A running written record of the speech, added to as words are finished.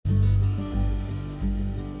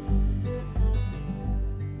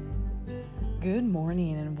Good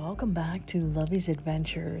morning and welcome back to Lovey's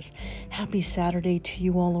Adventures. Happy Saturday to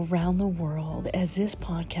you all around the world, as this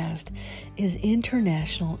podcast is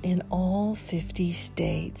international in all 50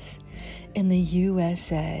 states, in the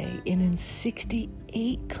USA, and in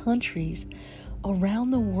 68 countries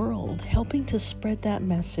around the world, helping to spread that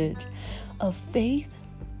message of faith,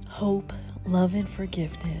 hope, love, and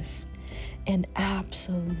forgiveness, and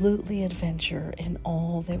absolutely adventure in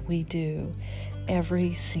all that we do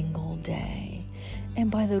every single day. And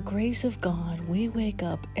by the grace of God, we wake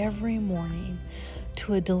up every morning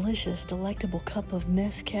to a delicious, delectable cup of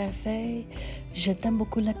Nescafé. Je t'aime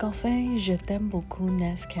beaucoup le café, je t'aime beaucoup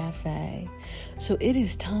Nescafé. So it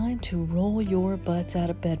is time to roll your butts out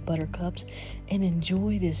of bed, buttercups, and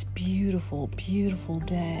enjoy this beautiful, beautiful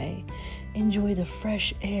day. Enjoy the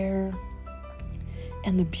fresh air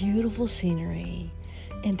and the beautiful scenery.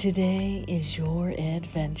 And today is your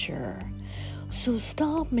adventure. So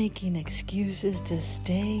stop making excuses to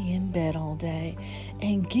stay in bed all day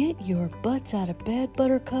and get your butts out of bed,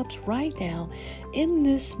 buttercups, right now in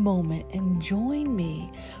this moment, and join me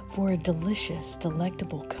for a delicious,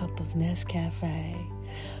 delectable cup of Nescafé.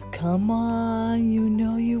 Come on, you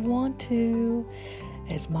know you want to,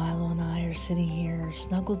 as Milo and I are sitting here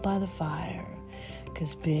snuggled by the fire,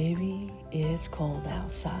 because baby, it's cold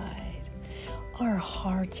outside. Our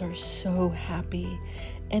hearts are so happy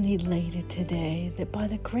and elated today that by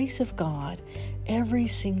the grace of God, every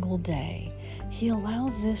single day, He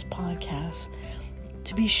allows this podcast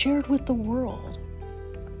to be shared with the world,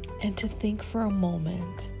 and to think for a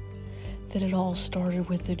moment that it all started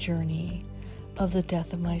with the journey of the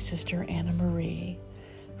death of my sister Anna Marie,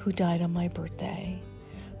 who died on my birthday,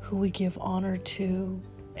 who we give honor to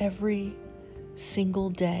every single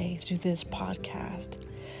day through this podcast.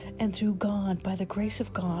 And through God, by the grace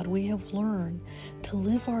of God, we have learned to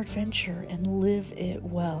live our adventure and live it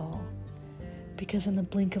well. Because in the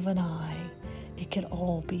blink of an eye, it can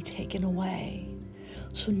all be taken away.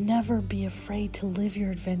 So never be afraid to live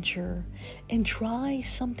your adventure and try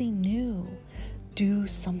something new. Do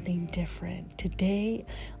something different. Today,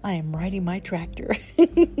 I am riding my tractor.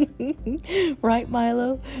 Right,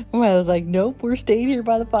 Milo? Milo's like, nope, we're staying here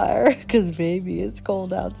by the fire because, baby, it's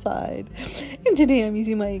cold outside. And today I'm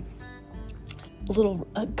using my little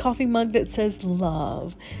coffee mug that says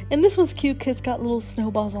love. And this one's cute because it's got little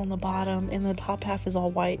snowballs on the bottom and the top half is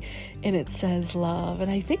all white and it says love.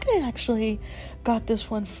 And I think I actually got this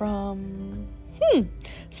one from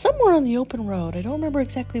somewhere on the open road. I don't remember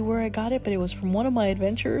exactly where I got it, but it was from one of my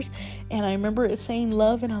adventures, and I remember it saying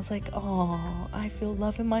love, and I was like, oh, I feel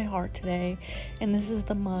love in my heart today, and this is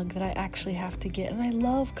the mug that I actually have to get. And I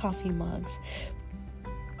love coffee mugs.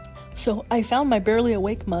 So I found my Barely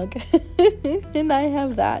Awake mug, and I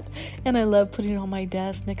have that, and I love putting it on my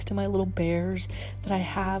desk next to my little bears that I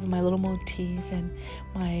have, my little motif, and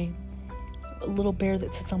my little bear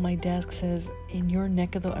that sits on my desk says, I'm in your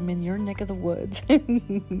neck of the woods.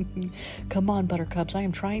 Come on, buttercups, I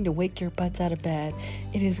am trying to wake your butts out of bed.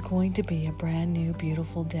 It is going to be a brand new,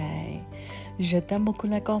 beautiful day. Je t'aime beaucoup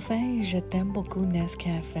le café, je t'aime beaucoup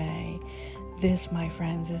Nescafé. This, my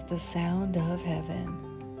friends, is the sound of heaven.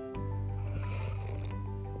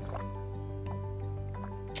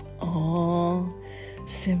 Oh,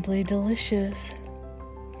 simply delicious.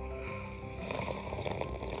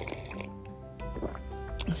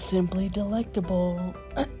 Simply delectable.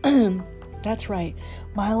 That's right.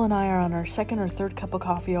 Milo and I are on our second or third cup of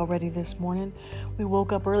coffee already this morning. We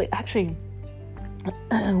woke up early. Actually,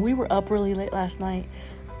 we were up really late last night.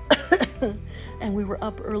 And we were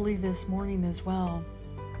up early this morning as well.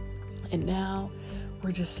 And now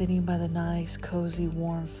we're just sitting by the nice, cozy,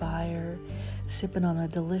 warm fire, sipping on a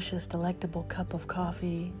delicious, delectable cup of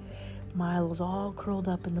coffee. Milo's all curled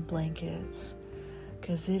up in the blankets,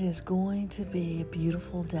 because it is going to be a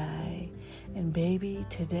beautiful day. And baby,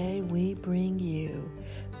 today we bring you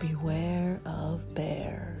Beware of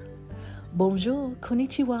Bear. Bonjour,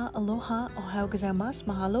 konnichiwa, aloha, ohayou gozaimasu,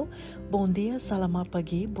 mahalo, bon dia, salamat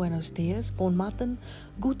pagi, buenos dias, bon matin,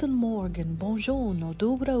 guten morgen, bonjour, no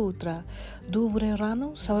dobra utra, dobre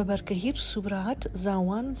rano, sabar kahir, subrahat,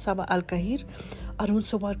 zawan, saba al kahir, arun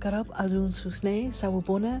sabar karab, arun susne,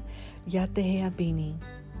 sawabona, yatehe abini.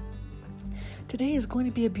 Today is going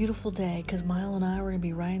to be a beautiful day because Milo and I are going to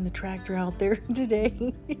be riding the tractor out there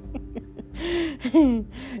today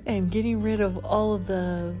and getting rid of all of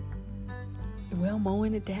the,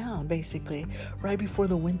 mowing it down basically right before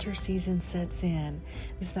the winter season sets in.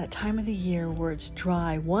 It's that time of the year where it's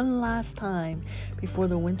dry one last time before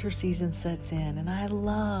the winter season sets in. And I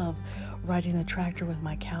love riding the tractor with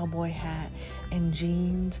my cowboy hat and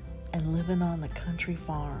jeans and living on the country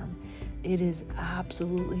farm. It is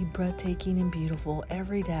absolutely breathtaking and beautiful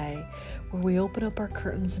every day where we open up our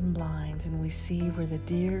curtains and blinds and we see where the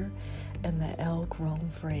deer and the elk roam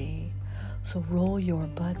free. So roll your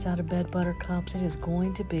butts out of bed, buttercups. It is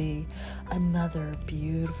going to be another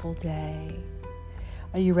beautiful day.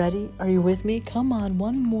 Are you ready? Are you with me? Come on,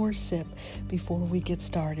 one more sip before we get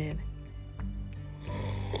started.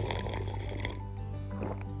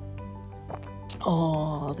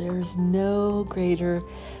 Oh, there's no greater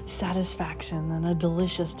satisfaction than a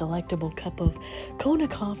delicious, delectable cup of Kona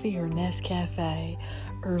coffee or Nescafe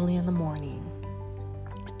early in the morning.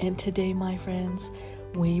 And today, my friends,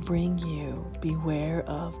 we bring you Beware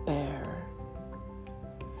of Bear.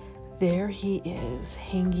 There he is,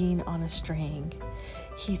 hanging on a string.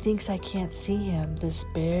 He thinks I can't see him, this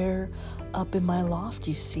bear up in my loft,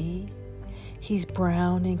 you see. He's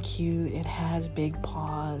brown and cute and has big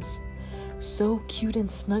paws. So cute and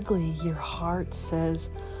snuggly, your heart says,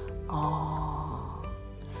 "Aww."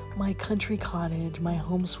 My country cottage, my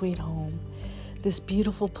home sweet home, this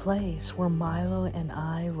beautiful place where Milo and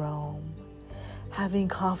I roam. Having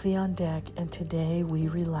coffee on deck, and today we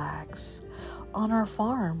relax on our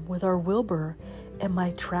farm with our Wilbur and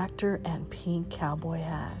my tractor and pink cowboy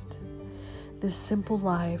hat. This simple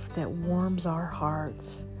life that warms our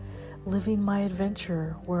hearts, living my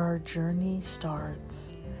adventure where our journey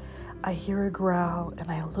starts. I hear a growl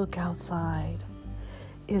and I look outside.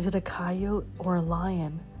 Is it a coyote or a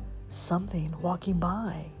lion? Something walking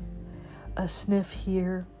by. A sniff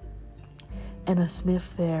here and a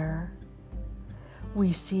sniff there.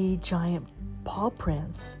 We see giant paw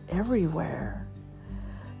prints everywhere.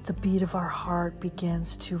 The beat of our heart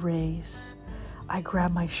begins to race. I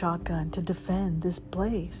grab my shotgun to defend this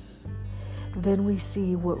place. Then we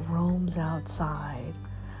see what roams outside.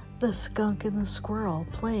 The skunk and the squirrel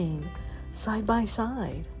playing side by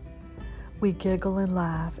side. We giggle and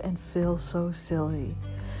laugh and feel so silly.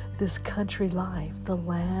 This country life, the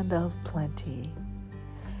land of plenty.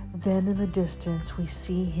 Then in the distance we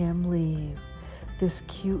see him leave. This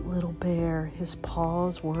cute little bear, his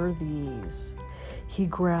paws were these. He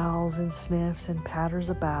growls and sniffs and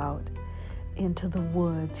patters about. Into the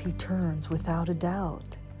woods he turns without a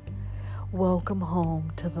doubt. Welcome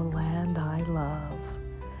home to the land I love.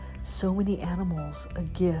 So many animals, a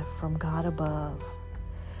gift from God above.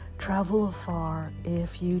 Travel afar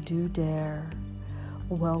if you do dare.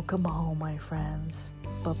 Welcome home, my friends,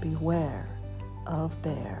 but beware of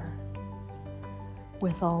bear.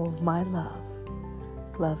 With all of my love,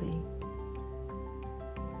 Lovey.